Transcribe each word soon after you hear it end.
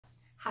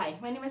Hi,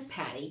 my name is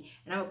Patty,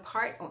 and I'm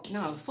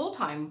a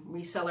full-time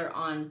reseller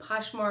on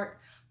Poshmark,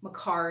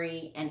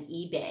 Mercari, and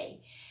eBay.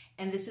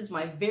 And this is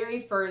my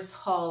very first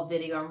haul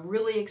video. I'm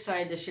really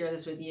excited to share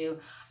this with you.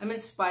 I'm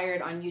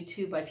inspired on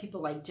YouTube by people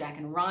like Jack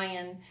and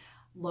Ryan,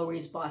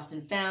 Lori's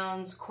Boston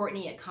Founds,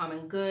 Courtney at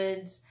Common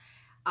Goods,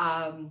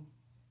 Hope.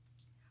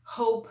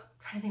 I'm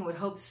trying to think what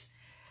Hope's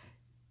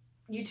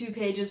YouTube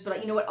pages,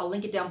 but you know what? I'll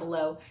link it down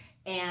below.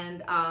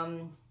 And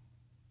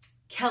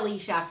Kelly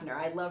Schaffner,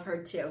 I love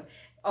her too.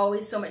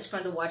 Always so much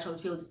fun to watch all those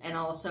people, and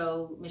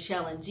also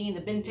Michelle and Jean, the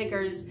bin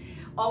pickers,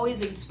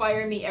 always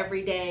inspire me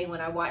every day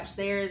when I watch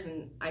theirs.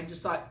 And I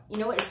just thought, you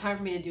know what, it's time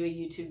for me to do a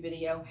YouTube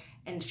video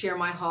and share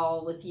my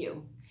haul with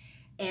you.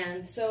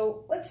 And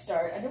so let's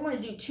start. I didn't want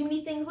to do too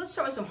many things. Let's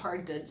start with some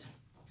hard goods.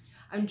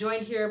 I'm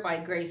joined here by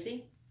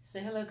Gracie. Say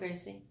hello,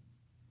 Gracie.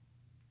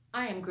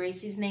 I am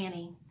Gracie's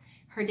nanny.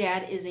 Her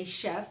dad is a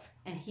chef,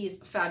 and he's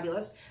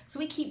fabulous. So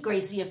we keep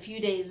Gracie a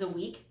few days a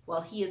week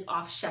while he is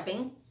off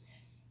chefing.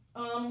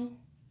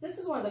 This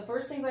is one of the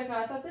first things I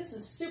found. I thought this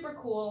is super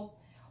cool.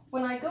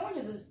 When I go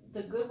into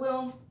the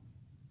Goodwill,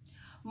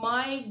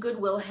 my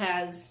Goodwill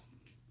has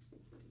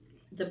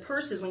the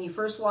purses when you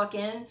first walk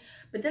in,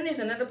 but then there's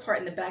another part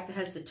in the back that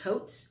has the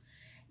totes.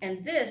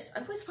 And this,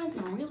 I always find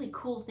some really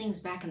cool things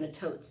back in the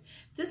totes.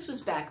 This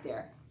was back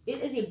there.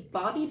 It is a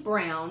Bobbi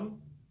Brown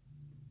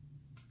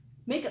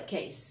makeup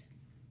case.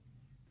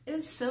 It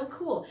is so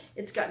cool.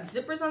 It's got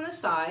zippers on the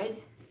side,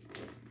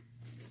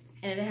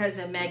 and it has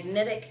a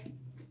magnetic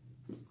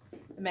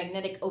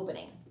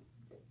opening.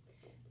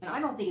 And I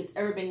don't think it's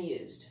ever been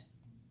used.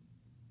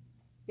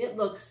 It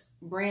looks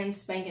brand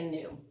spanking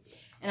new.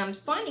 And I'm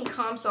finding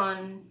comps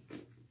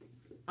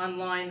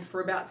online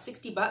for about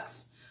 60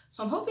 bucks.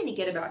 So I'm hoping to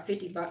get about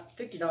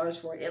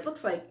 $50 for it. It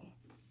looks like,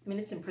 I mean,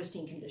 it's in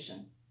pristine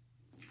condition.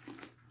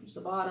 Here's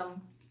the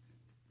bottom.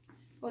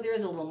 Oh, there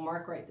is a little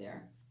mark right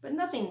there, but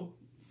nothing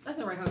right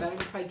home about it. I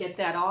can probably get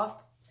that off.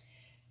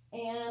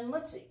 And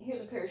let's see,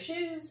 here's a pair of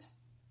shoes.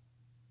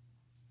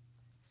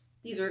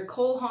 These are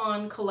Cole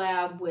Haan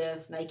collab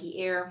with Nike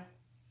Air.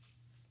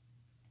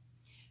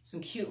 Some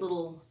cute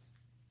little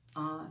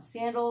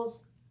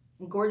sandals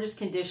in gorgeous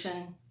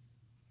condition.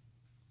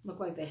 Look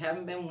like they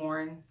haven't been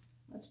worn.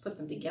 Let's put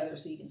them together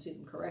so you can see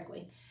them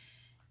correctly.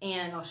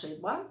 And I'll show you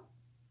the bottom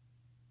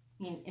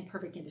in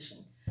perfect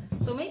condition.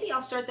 So maybe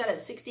I'll start that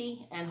at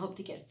 60 and hope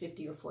to get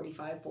 50 or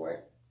 45 for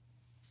it.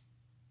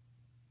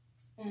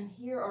 And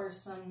here are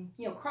some,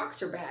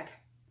 Crocs are back.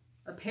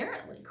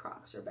 Apparently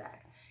Crocs are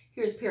back.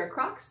 Here's a pair of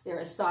Crocs. They're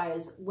a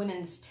size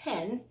women's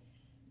 10,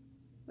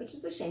 which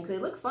is a shame because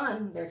they look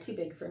fun. They're too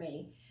big for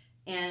me,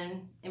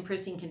 and in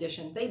pristine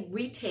condition. They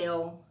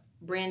retail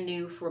brand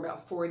new for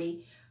about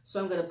 40, so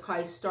I'm going to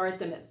probably start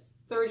them at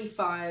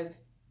 35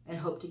 and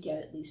hope to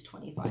get at least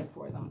 25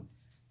 for them.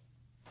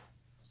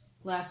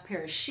 Last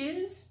pair of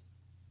shoes.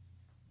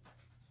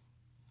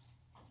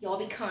 Y'all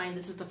be kind.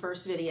 This is the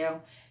first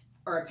video.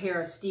 Or a pair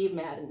of Steve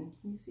Madden.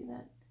 Can you see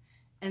that?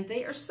 And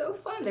they are so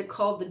fun. They're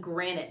called the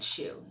Granite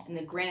shoe. And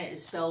the granite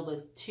is spelled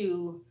with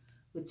two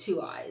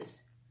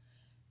I's.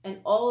 And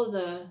all of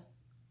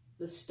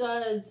the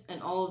studs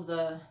and all of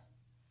the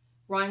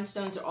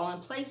rhinestones are all in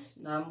place.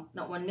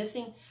 Not one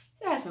missing.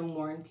 It has been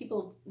worn.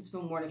 It's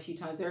been worn a few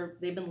times.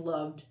 They've been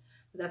loved.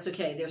 But that's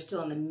okay. They're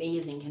still in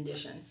amazing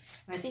condition.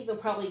 And I think they'll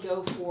probably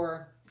go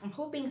for, I'm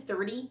hoping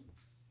 30.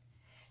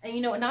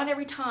 And not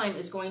every time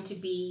is going to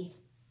be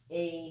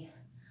a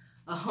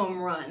home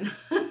run.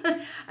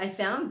 I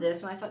found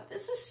this and I thought,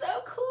 this is so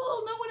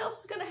cool. No one else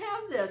is going to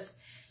have this.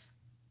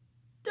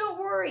 Don't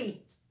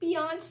worry.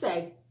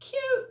 Beyonce.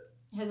 Cute.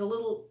 It has a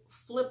little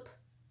flip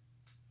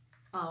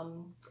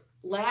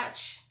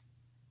latch.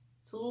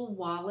 It's a little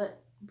wallet.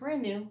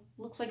 Brand new.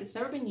 Looks like it's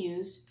never been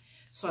used.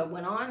 So I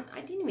went on. I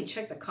didn't even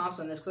check the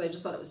comps on this because I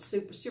just thought it was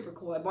super, super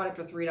cool. I bought it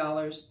for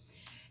 $3.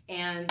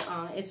 And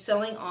it's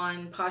selling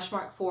on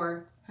Poshmark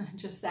for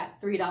just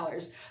that,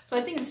 $3. So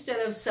I think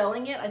instead of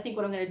selling it, I think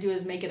what I'm going to do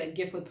is make it a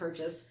gift with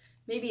purchase.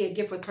 Maybe a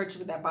gift with purchase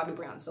with that Bobbi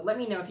Brown. So let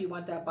me know if you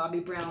want that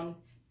Bobbi Brown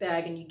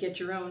bag and you get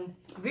your own,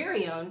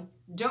 very own,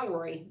 don't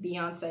worry,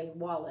 Beyonce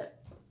wallet.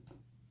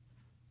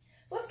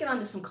 So let's get on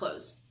to some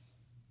clothes.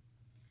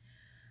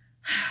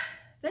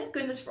 Thank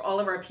goodness for all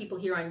of our people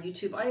here on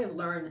YouTube. I have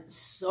learned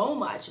so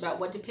much about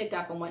what to pick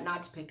up and what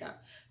not to pick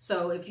up.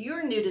 So if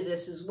you're new to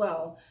this as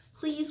well,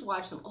 please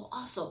watch them. Oh,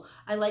 also,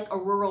 I like a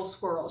rural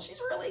squirrel. She's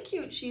really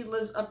cute. She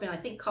lives up in, I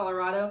think,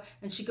 Colorado,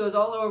 and she goes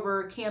all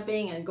over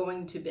camping and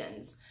going to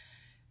bins.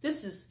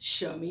 This is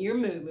Show Me Your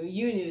Mumu.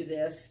 You knew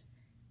this.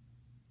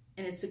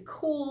 And it's a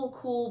cool,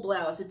 cool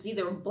blouse. It's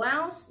either a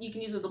blouse, you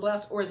can use it as a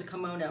blouse, or as a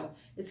kimono.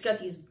 It's got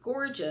these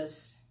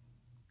gorgeous,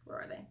 where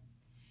are they?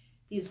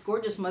 These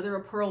gorgeous mother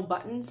of pearl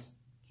buttons.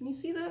 Can you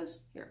see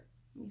those? Here,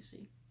 let me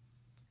see.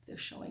 They're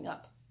showing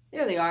up.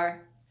 There they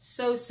are.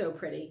 So, so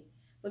pretty.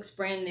 Looks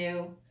brand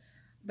new.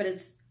 But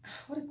it's,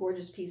 what a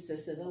gorgeous piece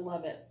this is. I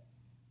love it.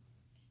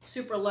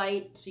 Super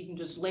light, so you can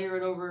just layer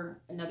it over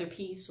another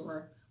piece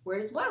or wear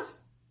it as a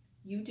blouse.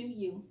 You do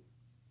you.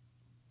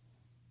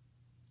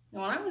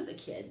 Now, when I was a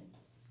kid,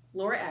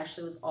 Laura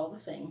Ashley was all the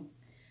thing.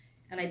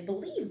 And I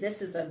believe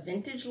this is a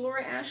vintage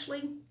Laura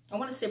Ashley. I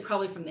want to say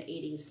probably from the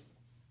 80s.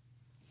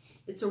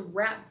 It's a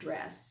wrap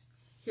dress.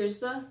 Here's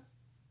the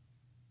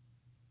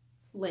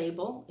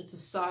label. It's a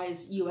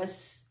size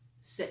US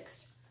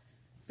 6.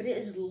 But it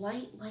is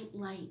light, light,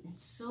 light.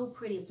 It's so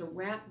pretty. It's a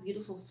wrap,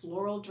 beautiful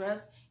floral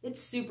dress.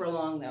 It's super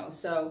long though.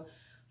 So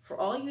for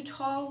all you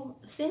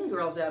tall, thin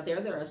girls out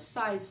there that are a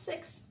size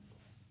 6,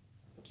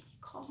 give me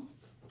a call.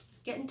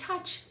 Get in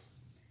touch.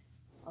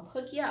 I'll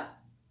hook you up.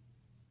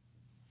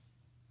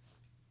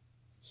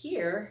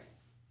 Here,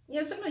 you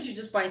know, sometimes you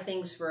just buy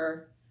things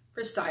for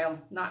style,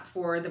 not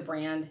for the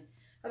brand.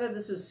 I thought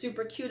this was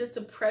super cute. It's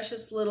a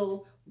precious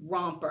little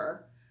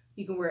romper.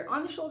 You can wear it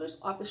on the shoulders,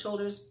 off the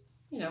shoulders,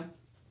 you know,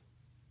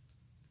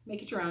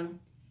 make it your own.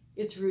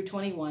 It's Rue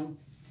 21.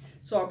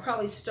 So I'll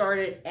probably start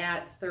it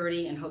at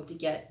 30 and hope to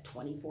get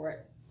 20 for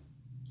it.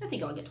 I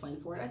think I'll get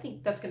 20 for it. I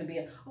think that's going to be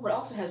a, oh, it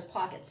also has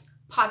pockets.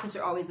 Pockets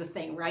are always the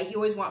thing, right? You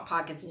always want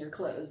pockets in your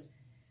clothes.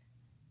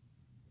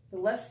 The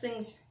less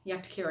things you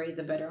have to carry,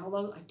 the better.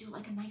 Although I do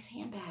like a nice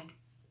handbag.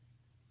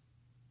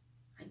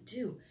 I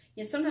do.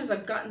 Yeah, sometimes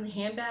I've gotten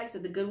handbags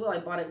at the Goodwill. I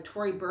bought a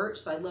Tory Burch,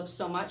 so I love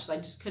so much, so I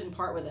just couldn't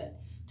part with it.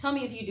 Tell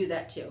me if you do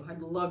that too.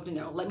 I'd love to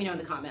know. Let me know in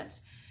the comments.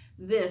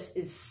 This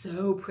is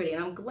so pretty,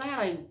 and I'm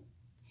glad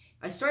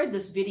I started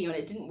this video and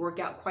it didn't work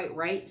out quite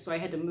right, so I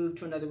had to move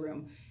to another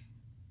room.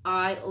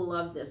 I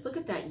love this. Look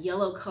at that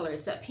yellow color.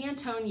 It's that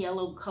Pantone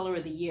yellow color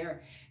of the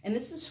year. And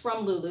this is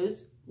from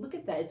Lulu's. Look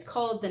at that. It's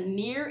called the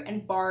Near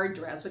and Bar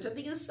dress, which I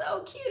think is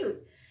so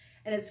cute.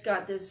 And it's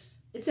got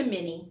this, it's a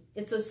mini.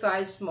 It's a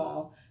size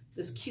small.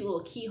 This cute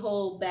little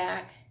keyhole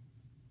back.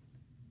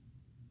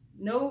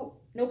 No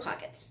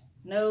pockets.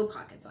 No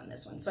pockets on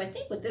this one. So I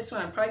think with this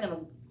one, I'm probably going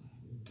to,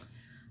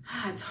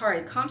 it's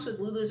hard. Comps with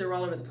Lulu's are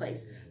all over the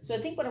place. So I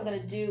think what I'm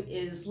going to do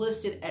is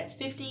list it at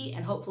 50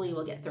 and hopefully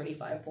we'll get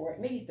 35 for it.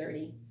 Maybe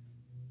 30.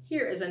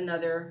 Here is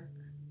another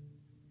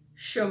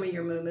Show Me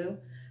Your Mumu.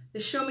 The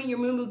Show Me Your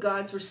Mumu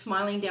gods were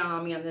smiling down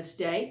on me on this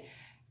day.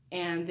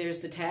 And there's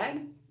the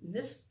tag.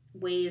 This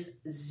weighs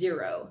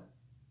 0.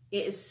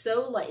 It is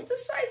so light. It's a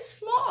size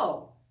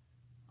small,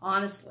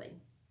 honestly.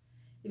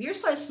 If you're a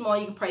size small,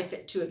 you can probably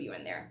fit 2 of you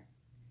in there.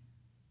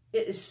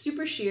 It is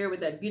super sheer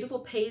with that beautiful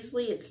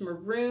paisley. It's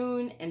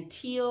maroon and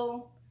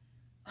teal.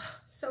 Oh,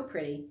 so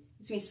pretty.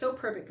 It's gonna be so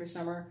perfect for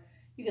summer.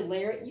 You could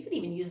layer it. You could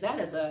even use that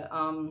as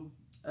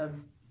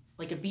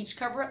like a beach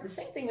cover up. The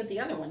same thing with the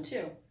other one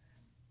too.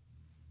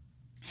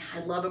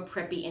 I love a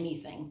preppy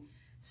anything.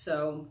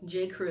 So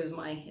J.Crew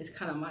is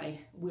kind of my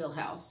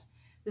wheelhouse.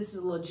 This is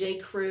a little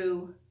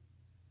J.Crew.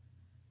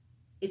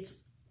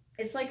 It's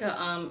like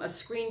a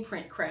screen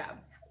print crab.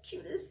 How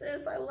cute is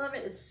this? I love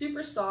it. It's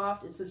super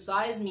soft. It's a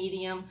size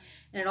medium,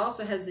 and it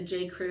also has the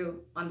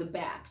J.Crew on the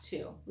back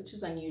too, which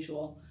is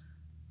unusual.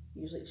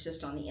 Usually it's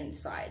just on the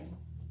inside,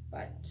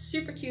 but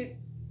super cute.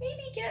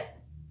 Maybe get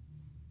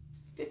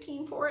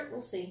 15 for it.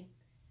 We'll see.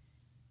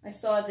 I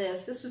saw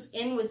this. This was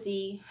in with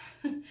the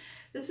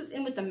this was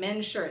in with the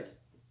men's shirts.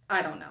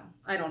 I don't know.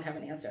 I don't have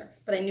an answer,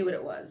 but I knew what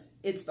it was.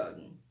 It's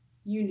Bowden.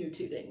 You knew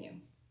too, didn't you?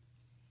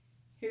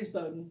 Here's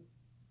Bowden.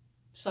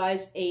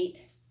 Size 8.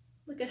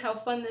 Look at how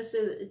fun this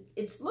is.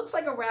 It looks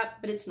like a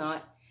wrap, but it's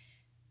not.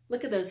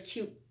 Look at those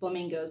cute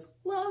flamingos.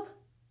 Love.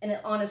 And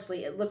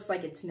honestly, it looks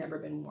like it's never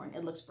been worn.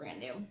 It looks brand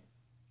new.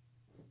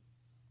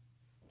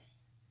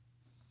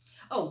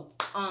 Oh,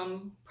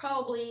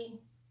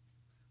 probably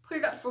put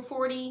it up for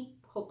 40.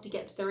 Hope to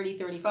get 30,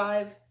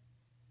 35.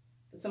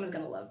 But someone's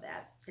gonna love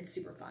that. It's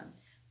super fun.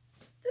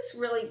 This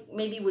really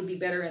maybe would be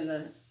better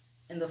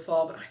in the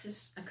fall, but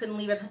I couldn't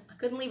leave it. I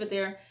couldn't leave it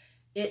there.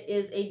 It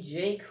is a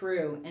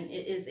J.Crew, and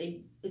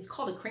it's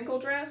called a crinkle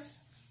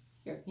dress.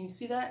 Here, can you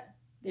see that?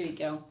 There you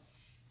go.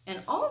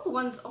 And all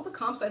the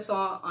comps I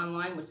saw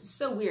online, which is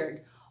so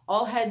weird,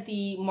 all had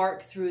the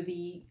mark through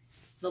the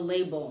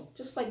label,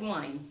 just like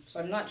mine. So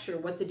I'm not sure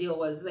what the deal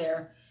was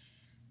there,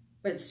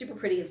 but it's super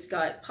pretty. It's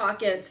got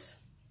pockets.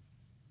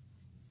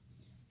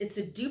 It's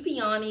a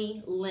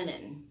Dupioni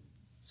linen.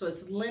 So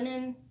it's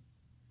linen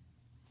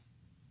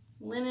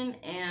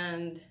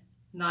and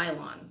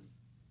nylon.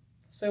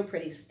 So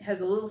pretty. It has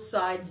a little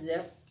side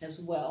zip as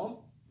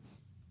well.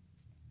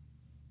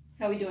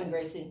 How are we doing,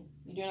 Gracie?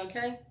 You doing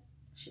okay?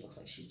 She looks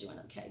like she's doing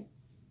okay.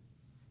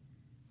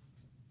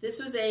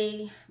 This was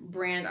a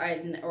brand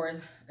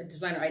or a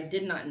designer I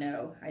did not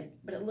know,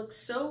 but it looks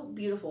so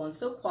beautiful and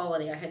so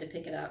quality, I had to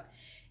pick it up.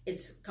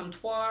 It's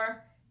Comptoir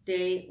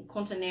des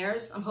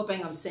Conteneurs. I'm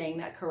hoping I'm saying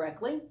that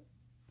correctly.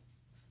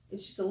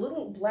 It's just a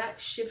little black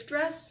shift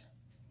dress.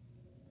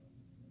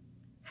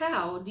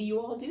 How do you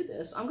all do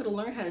this? I'm going to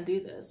learn how to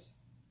do this.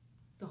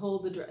 To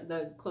hold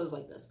the clothes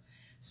like this.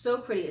 So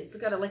pretty. It's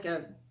got like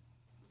a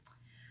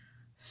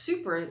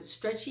super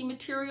stretchy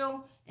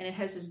material, and it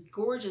has this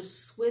gorgeous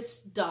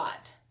Swiss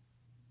dot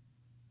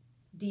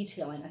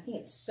detailing. I think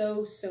it's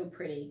so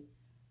pretty.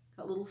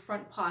 Got little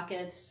front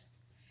pockets.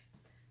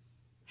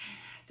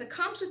 The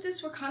comps with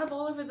this were kind of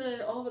all over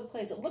the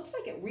place. It looks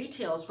like it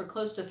retails for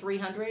close to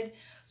 300.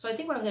 So I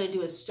think what I'm going to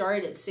do is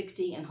start at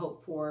 60 and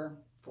hope for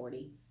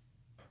 40.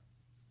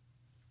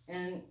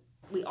 And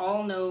we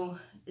all know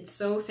It's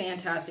so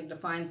fantastic to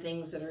find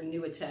things that are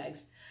new at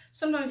tags.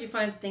 Sometimes you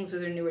find things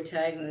with their newer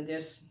tags and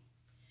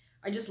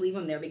I just leave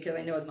them there because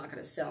I know it's not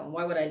going to sell.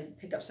 Why would I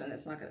pick up something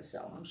that's not going to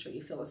sell? I'm sure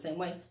you feel the same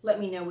way. Let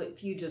me know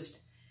if you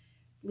just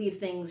leave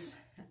things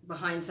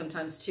behind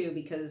sometimes too,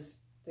 because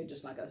they're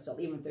just not going to sell,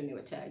 even if they're new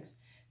at tags.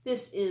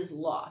 This is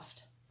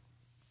Loft.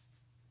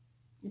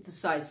 It's a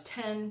size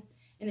 10,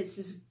 and it's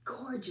this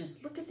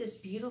gorgeous, look at this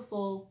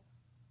beautiful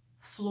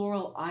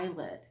floral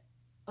eyelet.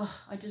 Oh,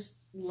 I just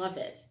love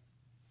it.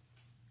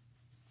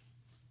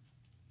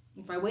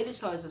 If I waited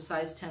till I was a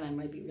size 10, I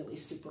might be really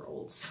super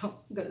old, so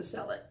I'm going to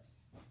sell it.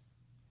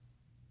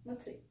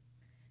 Let's see.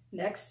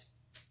 Next,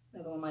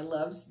 another one of my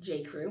loves,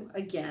 J.Crew.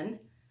 Again,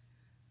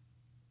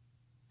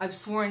 I've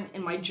sworn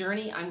in my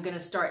journey I'm going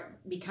to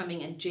start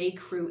becoming a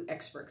J.Crew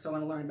expert. So I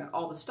want to learn about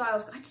all the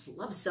styles. I just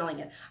love selling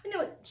it. I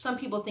know some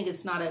people think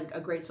it's not a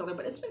great seller,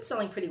 but it's been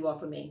selling pretty well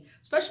for me,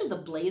 especially the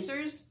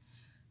blazers.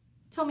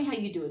 Tell me how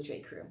you do with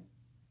J.Crew.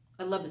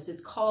 I love this.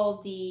 It's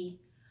called the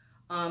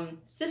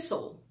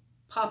Thistle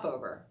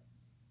Popover.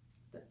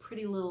 That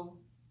pretty little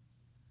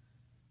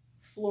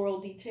floral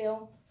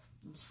detail.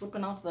 I'm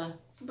slipping off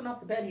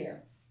the bed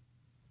here.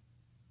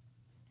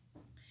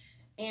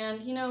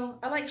 And you know,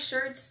 I like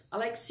shirts. I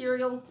like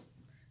cereal.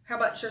 How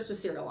about shirts with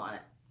cereal on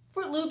it?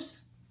 Fruit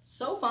Loops,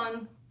 so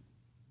fun.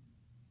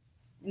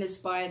 And it's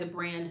by the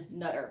brand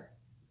Nutter.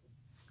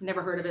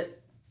 Never heard of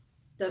it.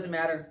 Doesn't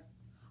matter.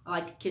 I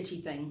like a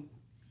kitschy thing.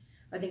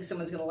 I think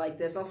someone's gonna like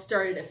this. I'll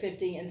start it at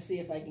 50 and see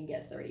if I can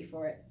get 30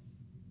 for it.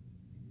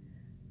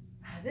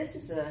 This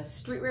is a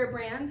streetwear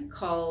brand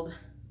called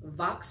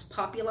Vox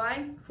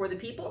Populi, for the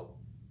people.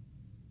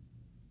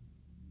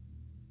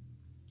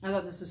 I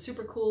thought this was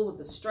super cool with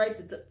the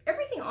stripes.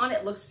 Everything on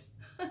it looks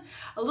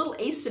a little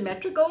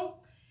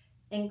asymmetrical,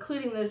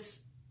 including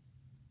this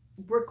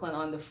Brooklyn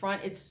on the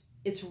front.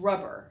 It's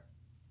rubber.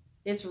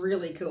 It's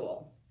really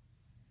cool.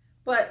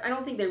 But I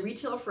don't think they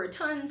retail for a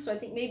ton, so I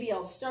think maybe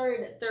I'll start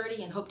it at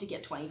 30 and hope to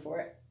get 20 for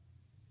it.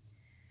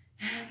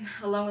 And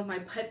along with my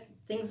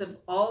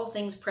all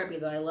things preppy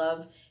that I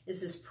love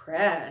is this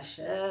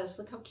precious.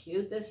 Look how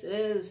cute this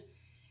is.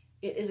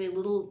 It is a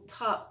little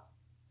top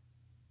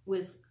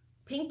with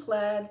pink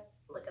plaid.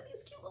 Look at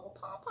these cute little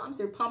pom-poms.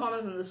 There are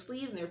pom-poms on the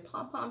sleeves and there are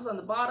pom-poms on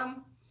the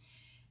bottom.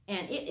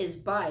 And it is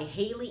by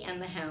Haley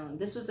and the Hound.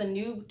 This was a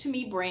new to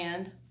me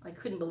brand. I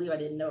couldn't believe I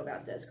didn't know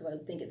about this because I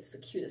think it's the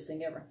cutest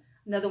thing ever.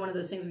 Another one of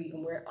those things where you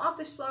can wear it off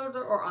the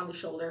shoulder or on the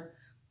shoulder.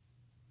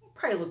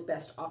 Probably look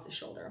best off the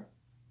shoulder.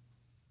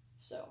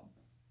 So,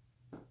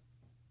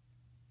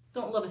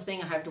 don't love a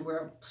thing I have to wear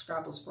a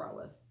strapless bra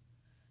with.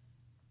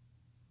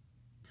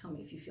 Tell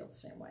me if you feel the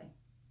same way.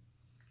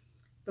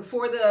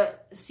 Before the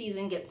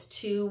season gets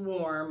too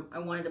warm, I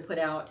wanted to put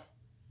out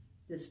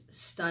this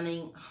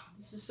stunning, oh,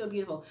 this is so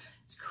beautiful.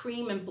 It's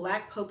cream and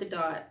black polka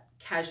dot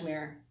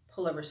cashmere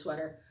pullover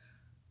sweater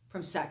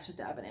from Saks Fifth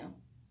Avenue.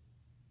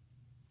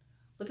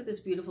 Look at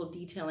this beautiful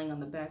detailing on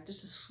the back.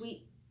 Just a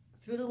sweet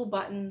 3 little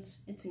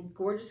buttons. It's in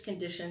gorgeous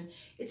condition.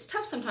 It's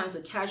tough sometimes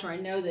with cashmere. I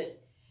know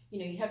that, you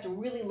know, you have to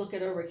really look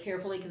it over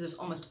carefully because there's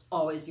almost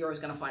always, you're always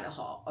going to find a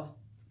hole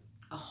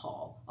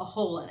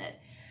in it.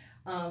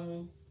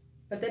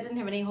 But that didn't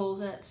have any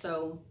holes in it,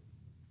 so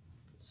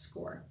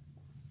score.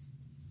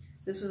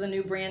 This was a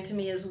new brand to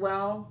me as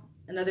well.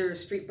 Another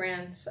street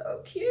brand.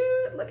 So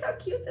cute. Look how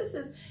cute this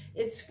is.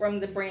 It's from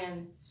the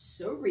brand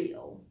So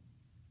Real.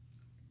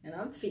 And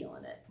I'm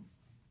feeling it.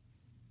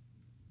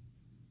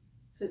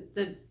 So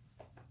the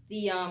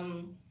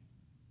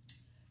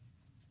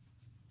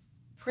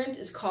print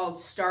is called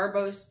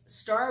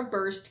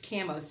Starburst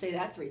Camo. Say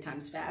that 3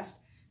 times fast.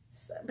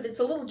 But it's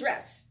a little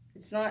dress.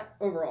 It's not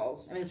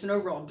overalls. I mean, it's an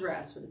overall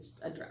dress, but it's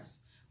a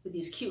dress with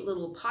these cute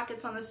little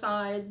pockets on the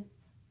side.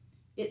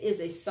 It is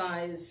a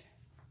size,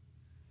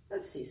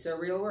 let's see, So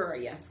Real, where are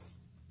you?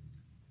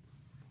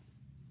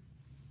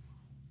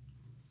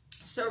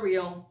 So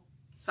Real,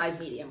 size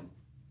medium.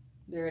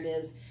 There it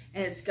is.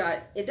 And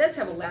it does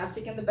have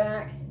elastic in the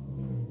back,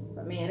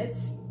 but man,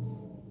 it's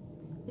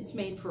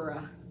made for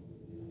a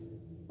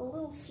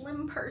little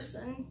slim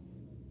person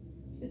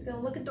who's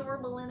gonna look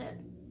adorable in it.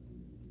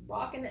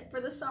 Rocking it for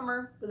the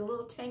summer with a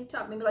little tank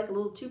top, maybe like a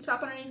little tube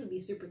top underneath would be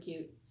super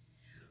cute.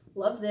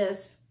 Love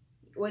this.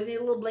 You always need a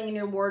little bling in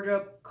your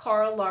wardrobe.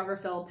 Karl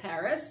Lagerfeld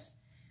Paris.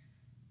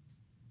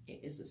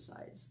 It is a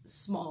size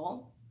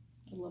small.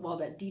 I love all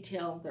that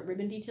detail, that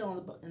ribbon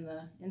detail in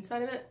the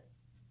inside of it,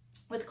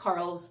 with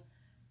Karl's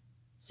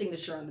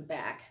signature on the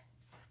back.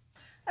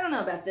 I don't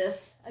know about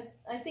this.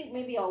 I think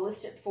maybe I'll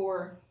list it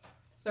for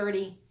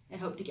 30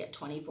 and hope to get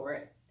 20 for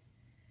it.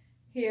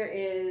 Here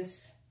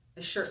is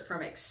a shirt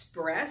from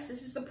Express.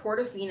 This is the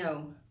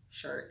Portofino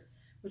shirt,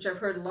 which I've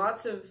heard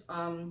lots of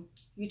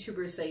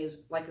YouTubers say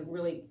is like a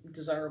really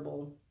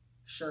desirable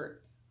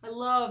shirt. I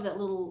love that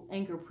little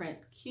anchor print.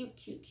 Cute,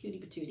 cute, cutie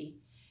patootie.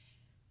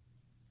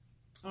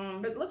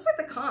 But it looks like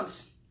the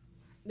comps,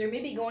 they're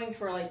maybe going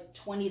for like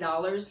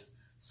 $20.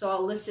 So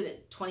I'll list it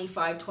at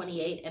 $25,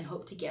 $28 and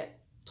hope to get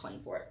 20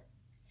 for it.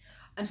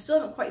 I still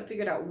haven't quite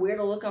figured out where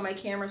to look on my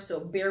camera, so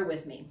bear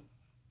with me.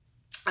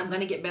 I'm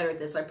going to get better at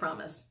this, I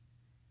promise.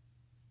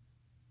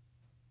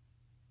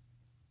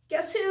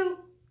 Guess who?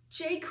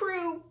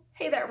 J.Crew.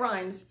 Hey, that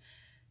rhymes.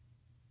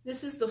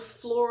 This is the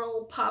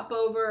floral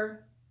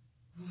popover,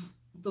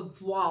 the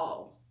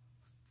voile,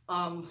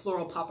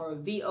 floral popover,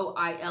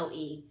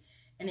 V-O-I-L-E,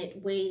 and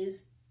it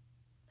weighs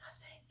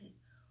nothing.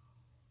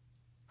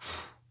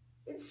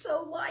 It's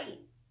so light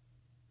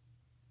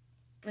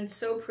and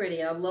so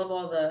pretty. I love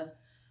all the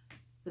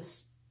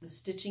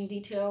stitching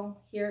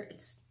detail here.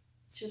 It's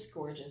just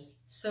gorgeous.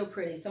 So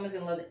pretty. Someone's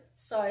gonna love it.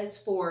 Size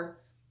 4.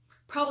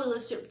 Probably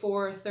list it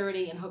for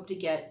 $30 and hope to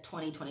get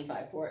 $20,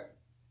 $25 for it.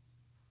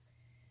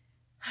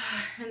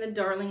 And the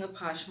darling of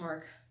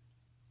Poshmark.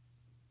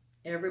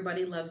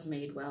 Everybody loves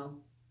Madewell.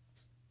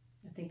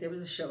 I think there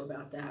was a show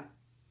about that.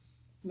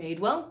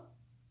 Madewell,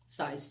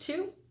 size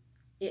 2.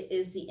 It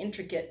is the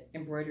intricate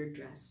embroidered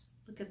dress.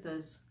 Look at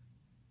those,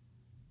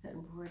 that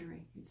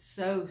embroidery. It's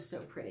so,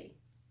 so pretty.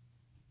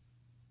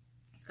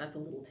 It's got the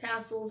little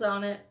tassels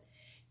on it.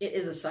 It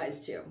is a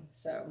size 2,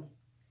 so,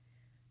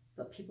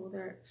 but people that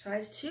are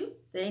size 2,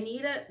 they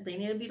need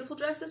a beautiful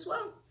dress as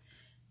well.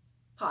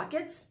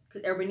 Pockets,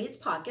 because everybody needs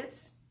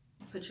pockets.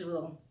 Put your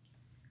little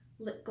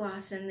lip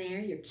gloss in there,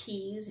 your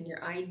keys and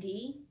your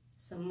ID,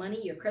 some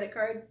money, your credit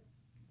card.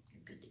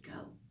 You're good to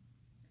go.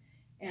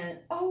 And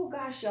oh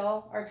gosh,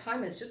 y'all, our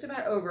time is just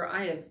about over.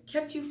 I have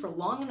kept you for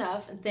long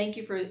enough, and thank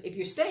you for, if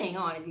you're staying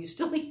on, if you're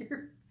still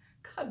here,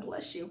 God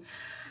bless you.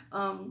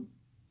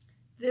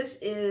 This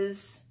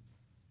is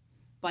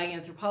by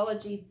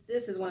Anthropologie.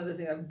 This is one of those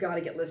things I've got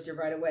to get listed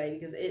right away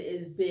because it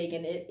is big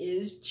and it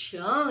is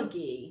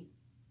chunky.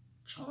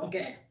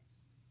 Chunky.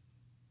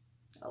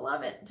 I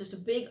love it. Just a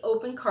big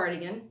open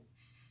cardigan.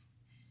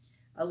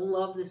 I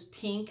love this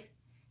pink.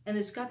 And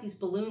it's got these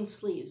balloon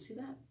sleeves. See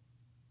that?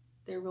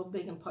 They're real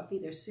big and puffy.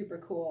 They're super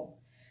cool.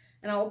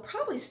 And I will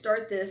probably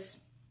start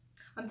this,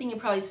 I'm thinking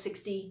probably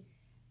 60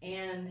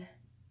 and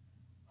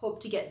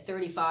hope to get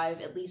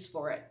 35 at least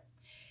for it.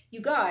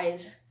 You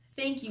guys,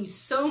 thank you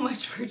so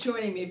much for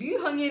joining me. If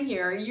you hung in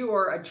here, you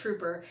are a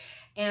trooper.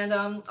 And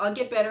I'll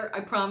get better, I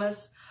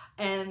promise.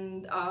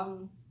 And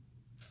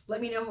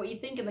let me know what you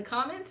think in the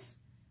comments.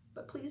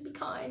 But please be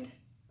kind.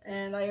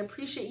 And I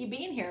appreciate you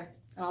being here.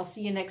 And I'll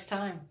see you next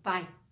time. Bye.